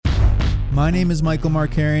My name is Michael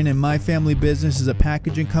Markarian, and my family business is a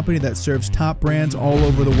packaging company that serves top brands all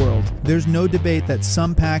over the world. There's no debate that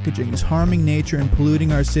some packaging is harming nature and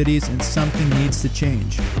polluting our cities, and something needs to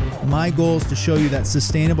change. My goal is to show you that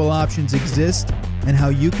sustainable options exist and how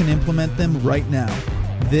you can implement them right now.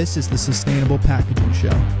 This is the Sustainable Packaging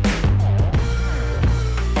Show.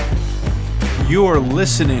 You are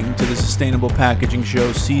listening to the Sustainable Packaging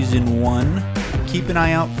Show Season 1. Keep an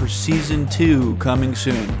eye out for Season 2 coming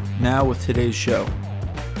soon. Now with today's show.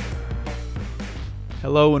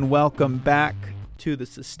 Hello and welcome back to the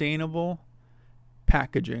Sustainable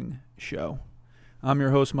Packaging Show. I'm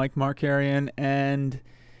your host, Mike Markarian, and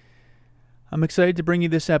I'm excited to bring you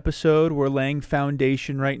this episode. We're laying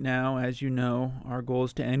foundation right now. As you know, our goal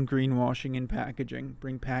is to end greenwashing in packaging,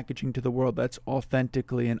 bring packaging to the world that's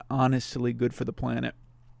authentically and honestly good for the planet.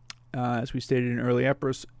 As we stated in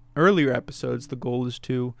earlier episodes, the goal is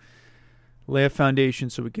to lay a foundation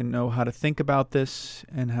so we can know how to think about this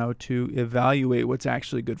and how to evaluate what's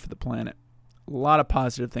actually good for the planet. A lot of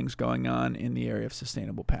positive things going on in the area of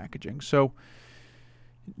sustainable packaging. So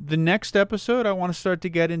the next episode, I want to start to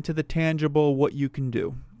get into the tangible, what you can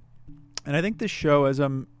do. And I think this show, as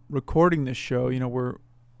I'm recording this show,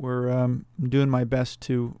 we're doing my best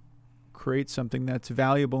to create something that's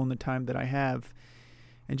valuable in the time that I have,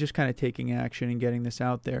 and just kind of taking action and getting this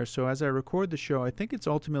out there. So as I record the show, I think it's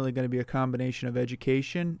ultimately going to be a combination of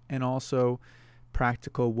education and also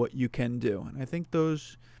practical what you can do. And I think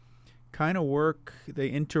those kind of work, they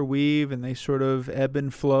interweave and they sort of ebb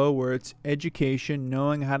and flow, where it's education,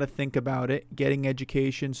 knowing how to think about it, getting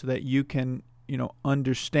education so that you can,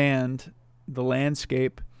 understand the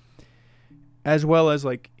landscape, as well as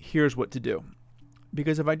here's what to do.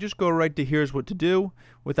 Because if I just go right to here's what to do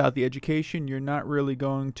without the education, you're not really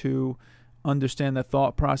going to understand the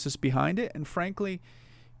thought process behind it. And frankly,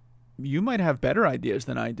 you might have better ideas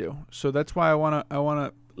than I do. So that's why I want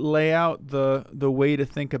to lay out the way to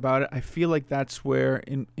think about it. I feel like that's where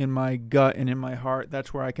in my gut and in my heart,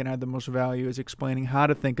 that's where I can add the most value, is explaining how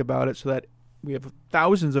to think about it so that we have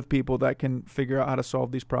thousands of people that can figure out how to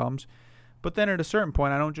solve these problems. But then at a certain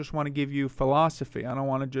point, I don't just want to give you philosophy. I don't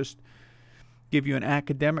want to just give you an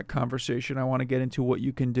academic conversation. I want to get into what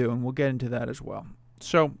you can do, and we'll get into that as well.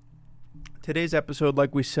 So today's episode,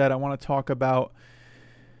 like we said, I want to talk about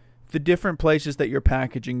the different places that your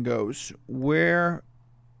packaging goes. Where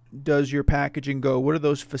does your packaging go? What are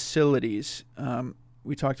those facilities?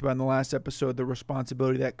 We talked about in the last episode the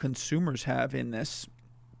responsibility that consumers have in this,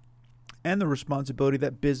 and the responsibility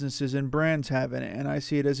that businesses and brands have in it. And I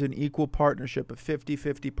see it as an equal partnership, a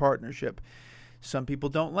 50-50 partnership. Some people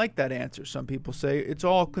don't like that answer. Some people say it's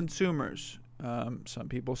all consumers. Some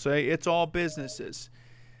people say it's all businesses.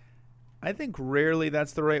 I think rarely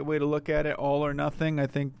that's the right way to look at it, all or nothing. I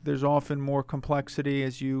think there's often more complexity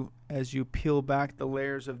as you peel back the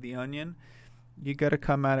layers of the onion. You got to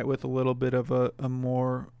come at it with a little bit of a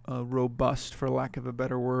more robust, for lack of a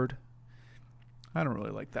better word. I don't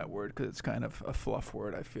really like that word because it's kind of a fluff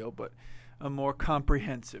word, I feel, but a more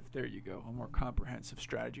comprehensive, there you go, a more comprehensive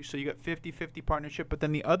strategy. So you got 50-50 partnership, but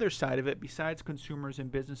then the other side of it, besides consumers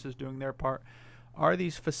and businesses doing their part, are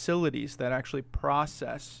these facilities that actually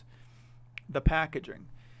process the packaging.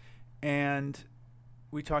 And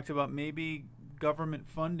we talked about maybe government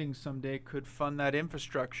funding someday could fund that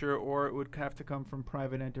infrastructure, or it would have to come from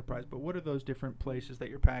private enterprise. But what are those different places that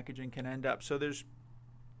your packaging can end up? So there's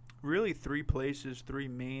really three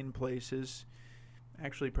main places.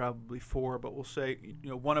 Actually, probably four, but we'll say,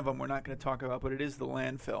 one of them we're not going to talk about, but it is the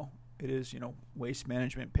landfill. It is, Waste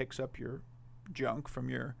Management picks up your junk from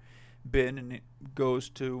your bin and it goes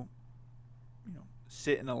to,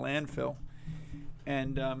 sit in a landfill.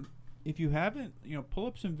 And if you haven't, pull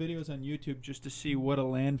up some videos on YouTube just to see what a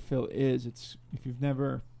landfill is. If you've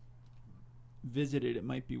never visited, it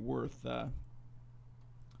might be worth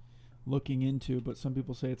looking into, but some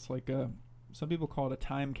people say it's some people call it a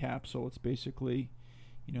time capsule. It's basically,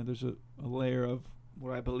 there's a layer of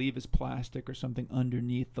what I believe is plastic or something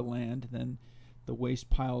underneath the land. Then the waste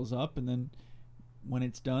piles up, and then when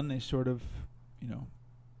it's done, they sort of,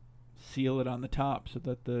 seal it on the top so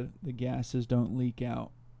that the gases don't leak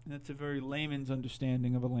out. And that's a very layman's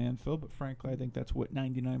understanding of a landfill, but frankly, I think that's what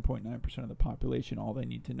 99.9% of the population, all they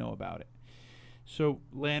need to know about it. So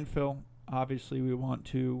landfill, obviously we want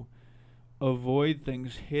to avoid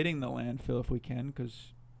things hitting the landfill if we can,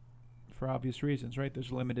 because for obvious reasons, right?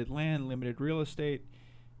 There's limited land, limited real estate,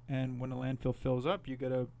 and when a landfill fills up, you got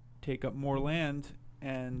to take up more land,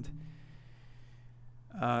 and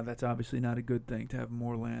that's obviously not a good thing to have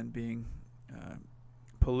more land being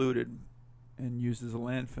polluted and used as a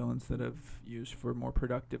landfill instead of used for more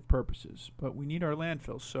productive purposes. But we need our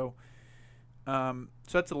landfills. So So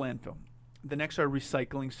that's a landfill. The next are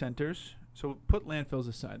recycling centers. So put landfills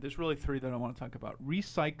aside. There's really three that I want to talk about.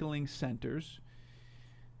 Recycling centers.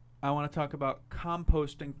 I want to talk about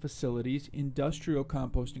composting facilities, industrial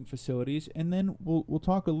composting facilities, and then we'll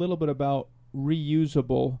talk a little bit about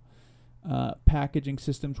reusable packaging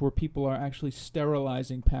systems where people are actually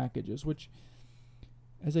sterilizing packages, which,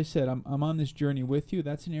 as I said, I'm on this journey with you.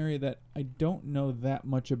 That's an area that I don't know that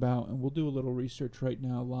much about, and we'll do a little research right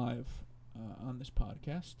now live on this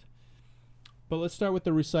podcast. But let's start with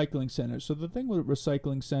the recycling centers. So the thing with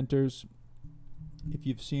recycling centers, if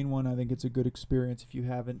you've seen one, I think it's a good experience. If you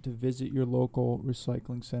haven't, to visit your local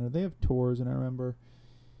recycling center. They have tours, and I remember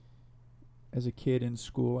as a kid in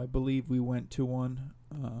school, I believe we went to one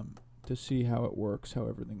to see how it works, how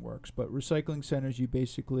everything works. But recycling centers, you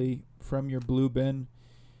basically, from your blue bin,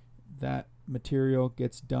 that material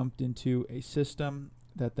gets dumped into a system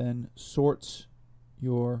that then sorts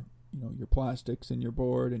your plastics and your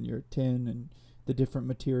board and your tin and the different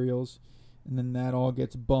materials, and then that all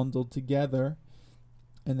gets bundled together,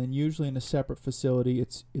 and then usually in a separate facility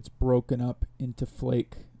it's broken up into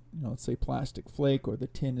flake, let's say plastic flake, or the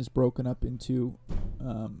tin is broken up into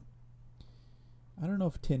I don't know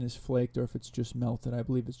if tin is flaked or if it's just melted. I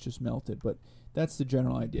believe it's just melted, but that's the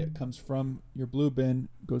general idea. It comes from your blue bin,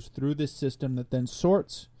 goes through this system that then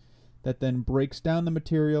sorts, that then breaks down the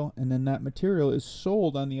material, and then that material is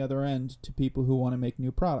sold on the other end to people who want to make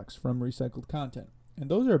new products from recycled content.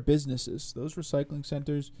 And those are businesses. Those recycling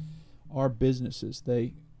centers are businesses.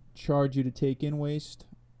 They charge you to take in waste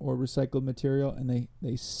or recycled material, and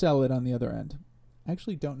they sell it on the other end. I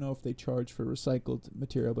actually don't know if they charge for recycled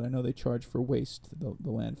material, but I know they charge for waste. The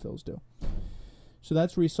landfills do. So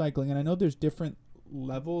that's recycling. And I know there's different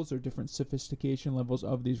levels or different sophistication levels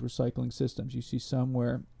of these recycling systems. You see some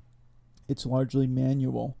where it's largely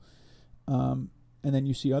manual. And then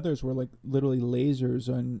you see others where like literally lasers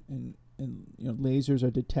and lasers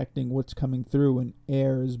are detecting what's coming through, and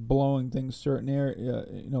air is blowing things certain air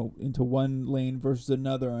into one lane versus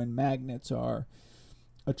another, and magnets are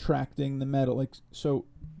attracting the metal. So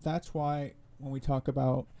that's why when we talk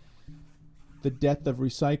about the death of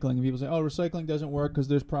recycling, people say, oh, recycling doesn't work because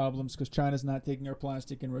there's problems, because China's not taking our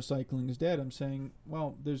plastic and recycling is dead. I'm saying,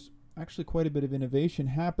 well, there's actually quite a bit of innovation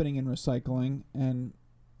happening in recycling, and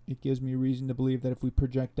it gives me reason to believe that if we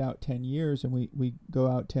project out 10 years and we go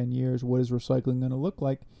out 10 years, what is recycling going to look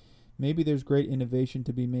like? Maybe there's great innovation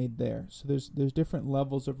to be made there. So there's different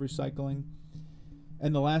levels of recycling.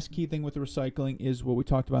 And the last key thing with recycling is what we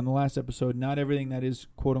talked about in the last episode. Not everything that is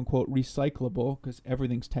quote-unquote recyclable, because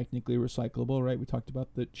everything's technically recyclable, right? We talked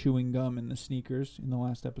about the chewing gum and the sneakers in the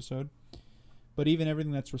last episode. But even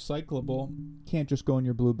everything that's recyclable can't just go in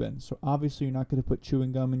your blue bin. So obviously you're not going to put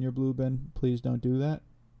chewing gum in your blue bin. Please don't do that.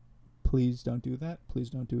 Please don't do that. Please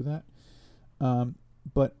don't do that.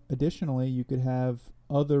 But additionally, you could have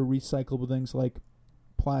other recyclable things like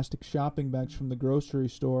plastic shopping bags from the grocery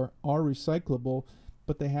store are recyclable,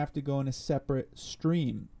 but they have to go in a separate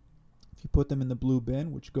stream. If you put them in the blue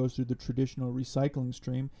bin, which goes through the traditional recycling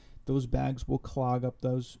stream, those bags will clog up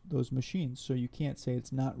those machines. So you can't say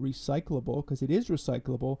it's not recyclable, because it is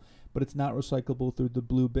recyclable, but it's not recyclable through the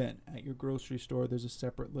blue bin. At your grocery store, there's a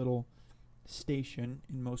separate little station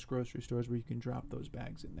in most grocery stores where you can drop those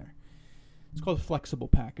bags in there. It's called flexible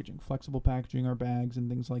packaging. Flexible packaging are bags and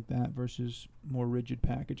things like that versus more rigid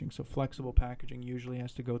packaging. So flexible packaging usually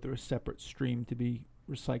has to go through a separate stream to be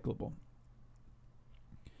recyclable.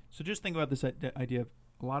 So just think about this idea of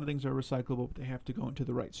a lot of things are recyclable, but they have to go into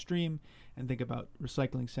the right stream. And think about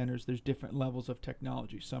recycling centers. There's different levels of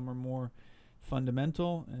technology. Some are more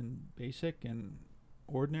fundamental and basic and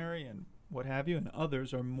ordinary and what have you, and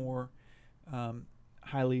others are more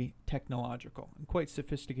highly technological and quite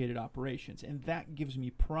sophisticated operations. And that gives me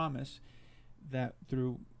promise that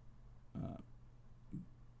through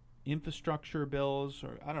infrastructure bills,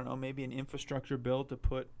 or I don't know, maybe an infrastructure bill to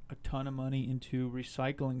put a ton of money into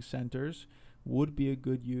recycling centers would be a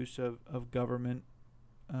good use of government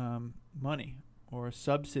money, or a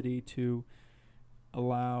subsidy to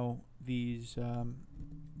allow this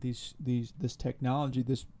technology,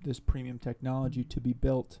 this premium technology to be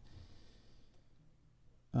built.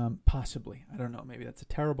 Possibly. I don't know. Maybe that's a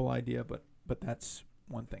terrible idea, but that's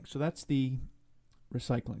one thing. So that's the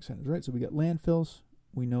recycling centers, right? So we got landfills.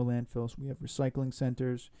 We know landfills. We have recycling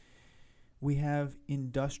centers. We have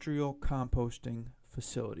industrial composting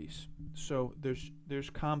facilities. So there's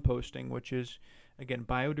composting, which is, again,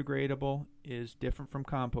 biodegradable is different from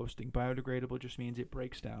composting. Biodegradable just means it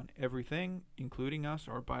breaks down. Everything, including us,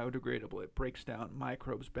 are biodegradable. It breaks down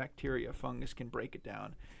microbes, bacteria, fungus can break it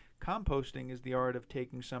down. Composting is the art of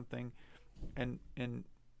taking something and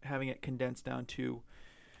having it condensed down to,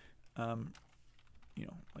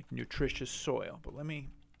 like nutritious soil. But let me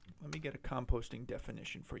get a composting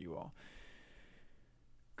definition for you all.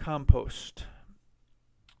 Compost.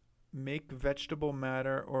 Make vegetable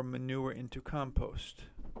matter or manure into compost.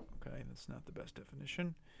 Okay, that's not the best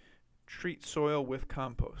definition. Treat soil with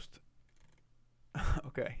compost.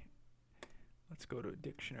 Okay, let's go to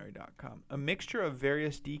dictionary.com. A mixture of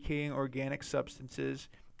various decaying organic substances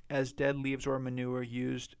as dead leaves or manure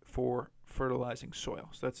used for fertilizing soil.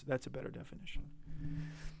 So that's a better definition.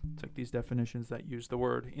 It's like these definitions that use the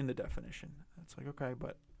word in the definition. It's like, okay,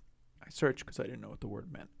 but I searched because I didn't know what the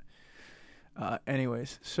word meant.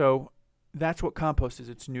 Anyways, so that's what compost is.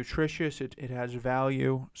 It's nutritious. It has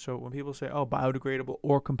value. So when people say, oh, biodegradable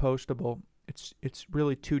or compostable, it's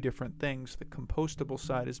really two different things. The compostable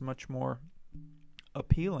side is much more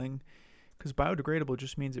appealing because biodegradable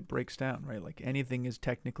just means it breaks down, right? Like anything is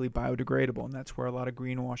technically biodegradable, and that's where a lot of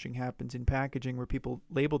greenwashing happens in packaging, where people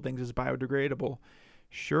label things as biodegradable.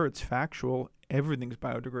 Sure, it's factual. Everything's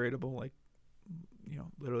biodegradable, like,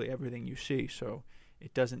 literally everything you see. So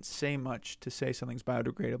it doesn't say much to say something's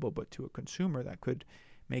biodegradable, but to a consumer, that could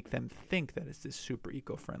make them think that it's this super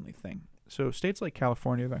eco-friendly thing. So states like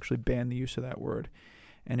California have actually banned the use of that word.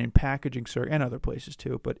 And in packaging and other places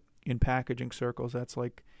too, but in packaging circles, that's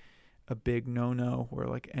like a big no-no, where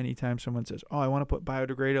like anytime someone says, oh, I want to put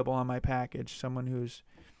biodegradable on my package, someone who's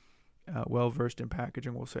well-versed in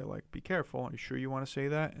packaging will say, like, be careful. Are you sure you want to say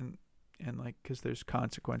that? And like, because there's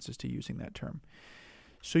consequences to using that term.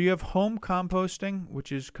 So you have home composting,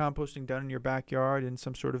 which is composting done in your backyard in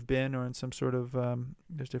some sort of bin or in some sort of,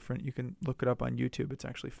 there's different, you can look it up on YouTube. It's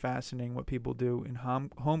actually fascinating what people do in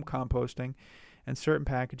home composting, and certain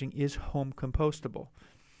packaging is home compostable.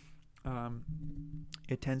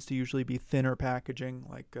 It tends to usually be thinner packaging,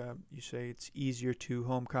 like you say it's easier to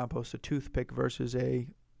home compost a toothpick versus a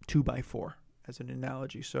 2x4 as an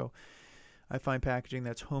analogy. So I find packaging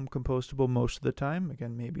that's home compostable most of the time.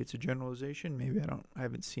 Again, maybe it's a generalization. Maybe I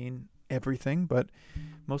haven't seen everything, but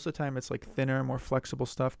most of the time it's like thinner, more flexible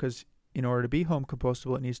stuff, because in order to be home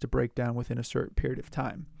compostable, it needs to break down within a certain period of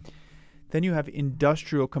time. Then you have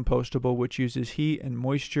industrial compostable, which uses heat and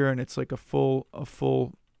moisture, and it's like a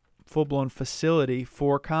full-blown facility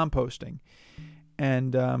for composting.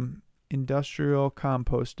 And industrial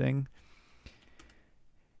composting.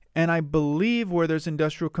 And I believe where there's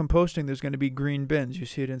industrial composting, there's going to be green bins. You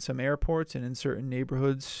see it in some airports and in certain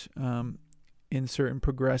neighborhoods, in certain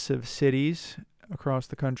progressive cities across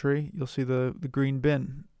the country. You'll see the green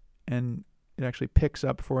bin, and it actually picks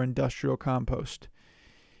up for industrial compost.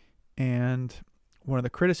 And one of the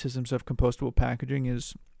criticisms of compostable packaging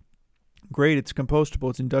is, great, it's compostable,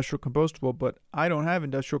 it's industrial compostable, but I don't have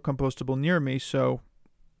industrial compostable near me, so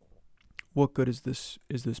what good is this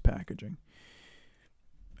packaging?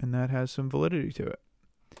 And that has some validity to it.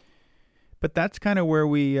 But that's kind of where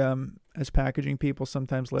we, as packaging people,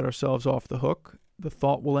 sometimes let ourselves off the hook. The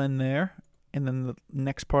thought will end there. And then the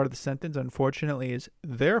next part of the sentence, unfortunately, is,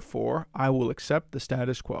 therefore, I will accept the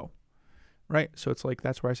status quo. Right? So it's like,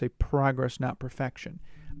 that's where I say progress, not perfection.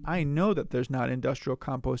 I know that there's not industrial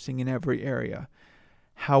composting in every area.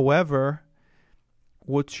 However,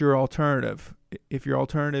 what's your alternative? If your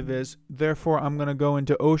alternative is, therefore, I'm going to go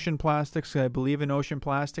into ocean plastics, I believe in ocean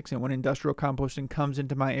plastics, and when industrial composting comes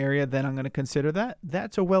into my area, then I'm going to consider that.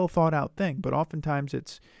 That's a well thought out thing. But oftentimes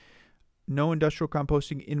it's no industrial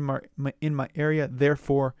composting in my area,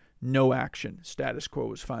 therefore no action. Status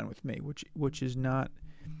quo is fine with me, which is not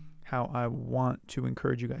how I want to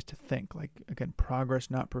encourage you guys to think. Like, again, progress,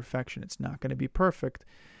 not perfection. It's not going to be perfect,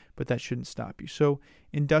 but that shouldn't stop you. So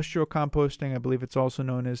industrial composting, I believe it's also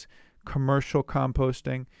known as commercial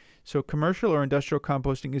composting. So commercial or industrial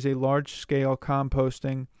composting is a large-scale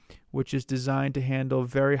composting which is designed to handle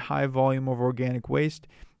very high volume of organic waste,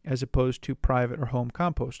 as opposed to private or home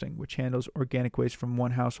composting, which handles organic waste from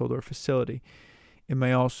one household or facility. It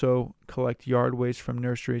may also collect yard waste from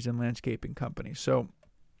nurseries and landscaping companies. So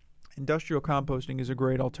industrial composting is a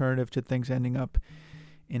great alternative to things ending up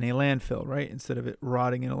in a landfill, right? Instead of it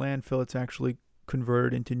rotting in a landfill, it's actually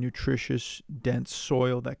converted into nutritious, dense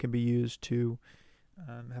soil that can be used to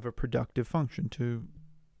have a productive function, to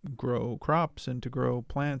grow crops and to grow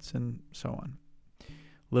plants and so on.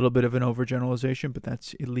 A little bit of an overgeneralization, but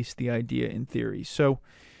that's at least the idea in theory. So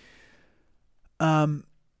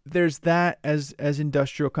there's that as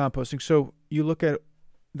industrial composting. So you look at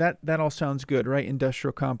that all sounds good, right?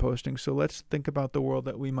 Industrial composting. So let's think about the world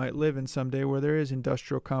that we might live in someday, where there is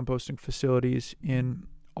industrial composting facilities in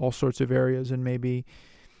all sorts of areas, and maybe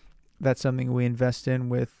that's something we invest in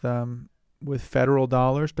with with federal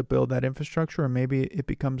dollars to build that infrastructure, or maybe it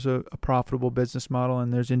becomes a profitable business model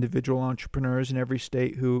and there's individual entrepreneurs in every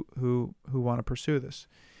state who want to pursue this.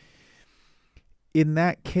 In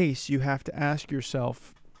that case, you have to ask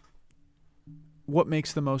yourself, what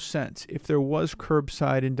makes the most sense? If there was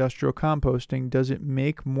curbside industrial composting, does it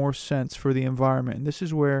make more sense for the environment? And this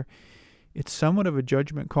is where it's somewhat of a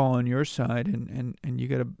judgment call on your side, and you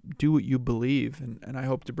got to do what you believe. And I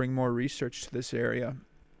hope to bring more research to this area.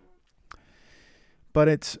 But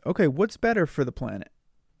it's, okay, what's better for the planet?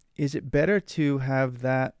 Is it better to have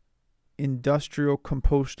that industrial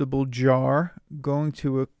compostable jar going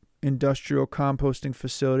to a industrial composting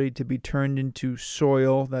facility to be turned into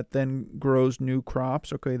soil that then grows new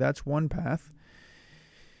crops? Okay, that's one path.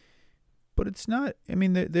 But it's not, I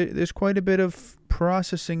mean, there's quite a bit of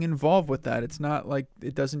processing involved with that. It's not like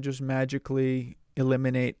it doesn't just magically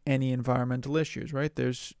eliminate any environmental issues, right?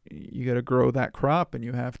 You got to grow that crop, and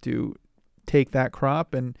you have to take that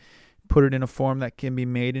crop and put it in a form that can be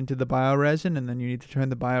made into the bioresin, and then you need to turn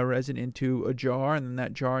the bioresin into a jar, and then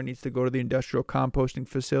that jar needs to go to the industrial composting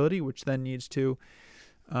facility, which then needs to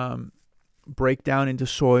break down into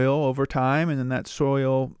soil over time, and then that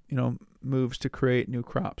soil, moves to create new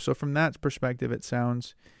crops. So from that perspective, it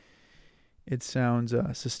sounds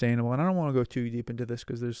sustainable. And I don't want to go too deep into this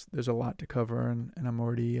because there's a lot to cover, and I'm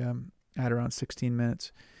already at around 16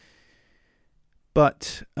 minutes.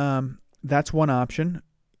 But that's one option.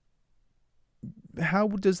 How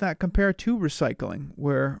does that compare to recycling,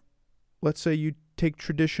 where, let's say you take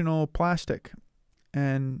traditional plastic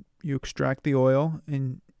and you extract the oil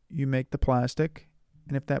and you make the plastic,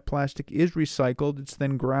 and if that plastic is recycled, it's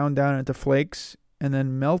then ground down into flakes and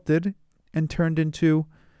then melted and turned into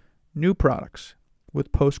new products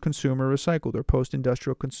with post-consumer recycled or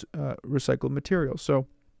post-industrial recycled materials. So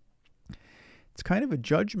it's kind of a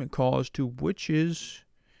judgment call as to which is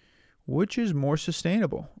more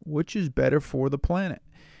sustainable, which is better for the planet.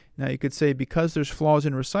 Now, you could say, because there's flaws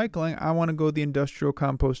in recycling, I want to go the industrial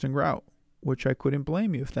composting route, which I couldn't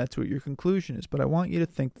blame you if that's what your conclusion is. But I want you to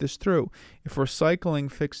think this through. If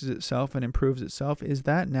recycling fixes itself and improves itself, is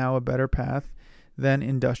that now a better path than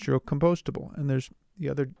industrial compostable? And there's the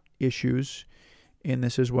other issues in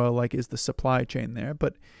this as well, like, is the supply chain there?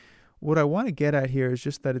 But what I want to get at here is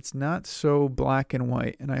just that it's not so black and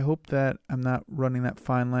white. And I hope that I'm not running that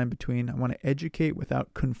fine line between, I want to educate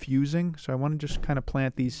without confusing. So I want to just kind of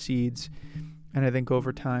plant these seeds. And I think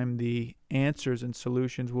over time, the answers and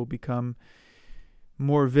solutions will become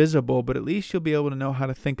more visible, but at least you'll be able to know how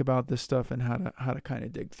to think about this stuff and how to kind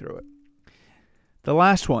of dig through it. The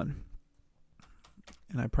last one,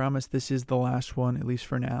 and I promise this is the last one, at least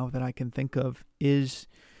for now, that I can think of, is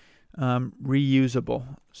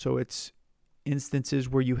reusable. So it's instances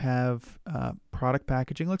where you have product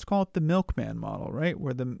packaging. Let's call it the milkman model, right?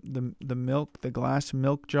 Where the milk, the glass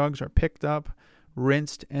milk jugs are picked up,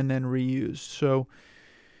 rinsed, and then reused. So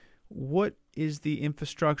what is the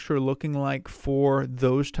infrastructure looking like for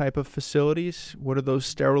those type of facilities? What are those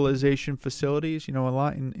sterilization facilities? A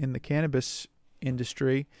lot in the cannabis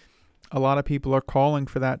industry, a lot of people are calling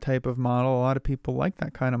for that type of model. A lot of people like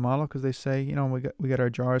that kind of model because they say, we got our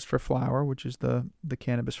jars for flower, which is the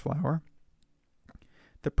cannabis flower.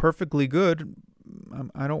 They're perfectly good.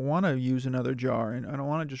 I don't want to use another jar, and I don't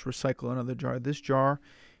want to just recycle another jar. This jar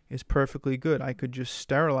is perfectly good. I could just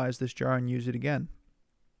sterilize this jar and use it again.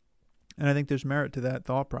 And I think there's merit to that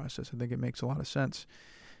thought process. I think it makes a lot of sense.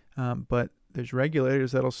 But there's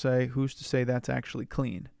regulators that'll say, who's to say that's actually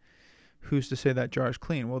clean? Who's to say that jar is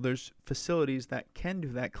clean? Well, there's facilities that can do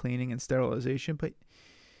that cleaning and sterilization, but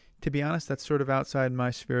to be honest, that's sort of outside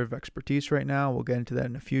my sphere of expertise right now. We'll get into that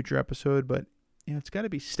in a future episode, but it's got to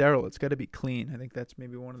be sterile. It's got to be clean. I think that's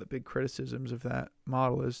maybe one of the big criticisms of that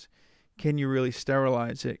model is, can you really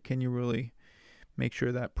sterilize it? Can you really make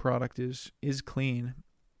sure that product is clean?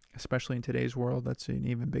 Especially in today's world, that's an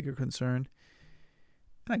even bigger concern.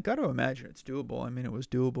 And I got to imagine it's doable. I mean, it was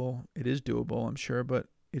doable. It is doable, I'm sure, but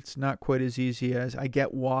it's not quite as easy as, I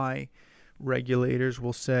get why regulators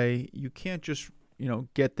will say you can't just,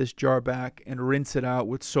 get this jar back and rinse it out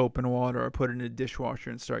with soap and water or put it in a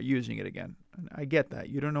dishwasher and start using it again. And I get that.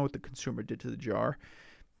 You don't know what the consumer did to the jar.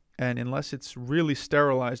 And unless it's really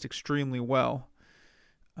sterilized extremely well,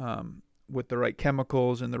 with the right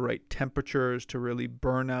chemicals and the right temperatures to really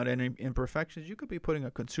burn out any imperfections, you could be putting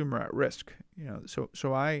a consumer at risk.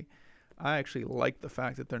 So I actually like the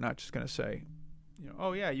fact that they're not just going to say,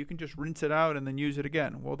 oh yeah, you can just rinse it out and then use it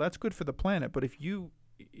again. Well, that's good for the planet, but if you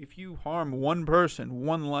harm one person,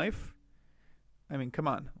 one life, I mean, come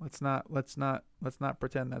on, let's not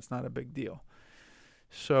pretend that's not a big deal.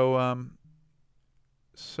 So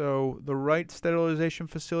So the right sterilization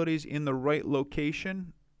facilities in the right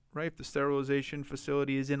location, right? If the sterilization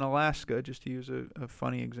facility is in Alaska, just to use a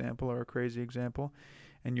funny example or a crazy example,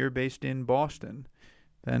 and you're based in Boston,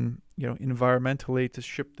 then, environmentally, to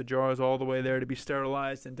ship the jars all the way there to be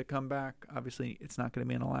sterilized and to come back, obviously it's not going to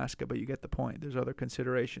be in Alaska, but you get the point. There's other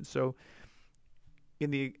considerations. So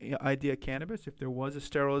in the idea of cannabis, if there was a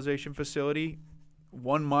sterilization facility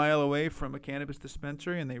 1 mile away from a cannabis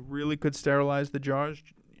dispensary and they really could sterilize the jars,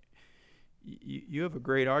 you have a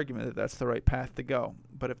great argument that that's the right path to go.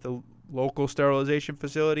 But if the local sterilization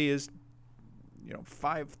facility is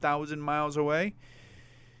 5,000 miles away,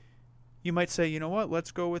 you might say,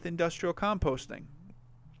 let's go with industrial composting.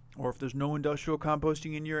 Or if there's no industrial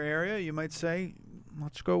composting in your area, you might say,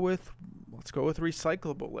 let's go with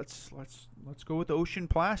recyclable. Let's go with ocean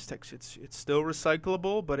plastics. It's still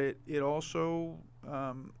recyclable, but it also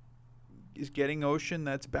is getting ocean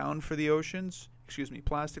that's bound for the oceans.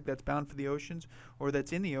 Plastic that's bound for the oceans or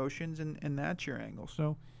that's in the oceans, and that's your angle.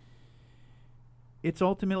 So it's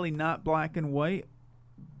ultimately not black and white,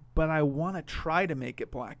 but I want to try to make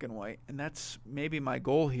it black and white. And that's maybe my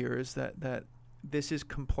goal here, is that this is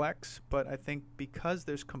complex, but I think because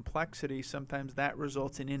there's complexity, sometimes that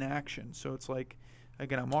results in inaction. So it's like,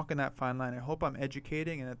 again, I'm walking that fine line. I hope I'm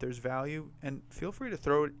educating and that there's value. And feel free to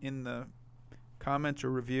throw it in the comments or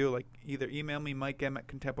review. Like, either email me,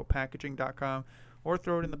 MikeM@contemplepackaging.com, or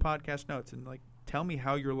throw it in the podcast notes and tell me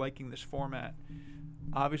how you're liking this format.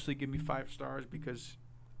 Obviously, give me 5 stars, because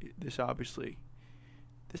this obviously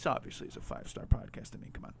is a 5-star podcast. I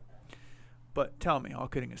mean, come on. But tell me, all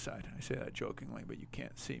kidding aside, I say that jokingly, but you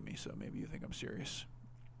can't see me, so maybe you think I'm serious.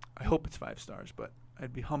 I hope it's 5 stars, but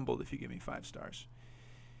I'd be humbled if you give me 5 stars.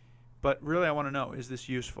 But really, I want to know, is this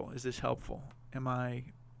useful? Is this helpful? Am I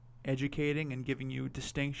educating and giving you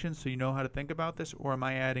distinctions so you know how to think about this, or am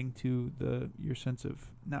I adding to your sense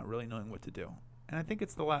of not really knowing what to do? And I think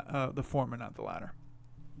it's the former, not the latter.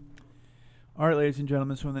 All right, ladies and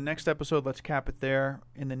gentlemen, so in the next episode, let's cap it there.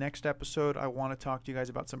 In the next episode, I want to talk to you guys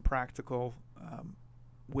about some practical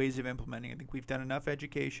ways of implementing. I think we've done enough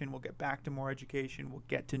education. We'll get back to more education. We'll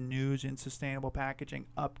get to news in sustainable packaging,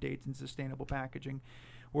 updates in sustainable packaging.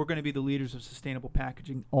 We're going to be the leaders of sustainable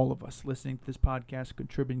packaging, all of us listening to this podcast,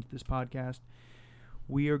 contributing to this podcast.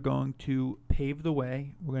 We are going to pave the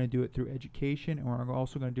way. We're going to do it through education, and we're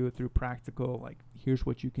also going to do it through practical, here's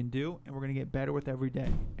what you can do, and we're going to get better with every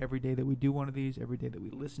day. Every day that we do one of these, every day that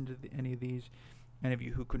we listen to any of these, any of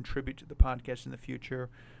you who contribute to the podcast in the future,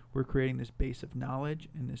 we're creating this base of knowledge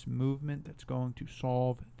and this movement that's going to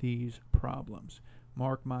solve these problems.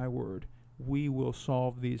 Mark my word, we will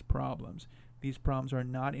solve these problems. These problems are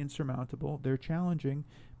not insurmountable. They're challenging,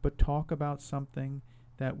 but talk about something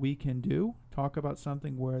that we can do. Talk about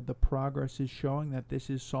something where the progress is showing that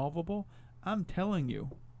this is solvable. I'm telling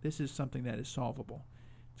you, this is something that is solvable.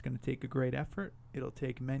 It's going to take a great effort. It'll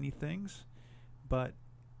take many things, but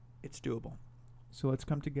it's doable. So let's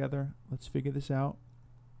come together. Let's figure this out.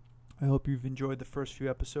 I hope you've enjoyed the first few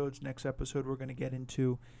episodes. Next episode, we're going to get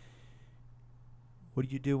into what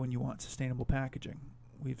do you do when you want sustainable packaging.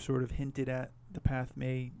 We've sort of hinted at the path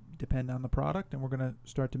may depend on the product, and we're going to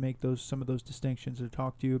start to make some of those distinctions to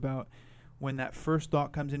talk to you about when that first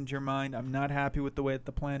thought comes into your mind. I'm not happy with the way that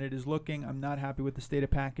the planet is looking. I'm not happy with the state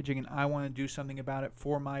of packaging, and I want to do something about it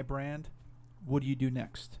for my brand. What do you do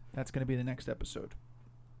next? That's going to be the next episode.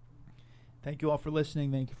 Thank you all for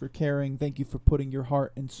listening. Thank you for caring. Thank you for putting your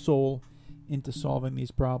heart and soul into solving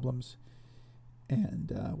these problems.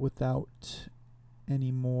 And without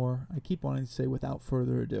any more, I keep wanting to say without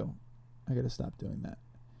further ado. I got to stop doing that.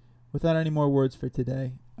 Without any more words for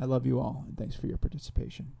today, I love you all, and thanks for your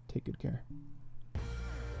participation. Take good care.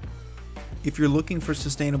 If you're looking for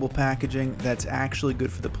sustainable packaging that's actually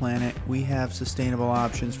good for the planet, we have sustainable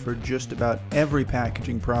options for just about every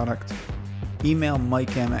packaging product. Email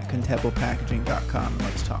MikeM@contemplepackaging.com and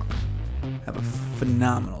let's talk. Have a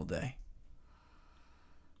phenomenal day.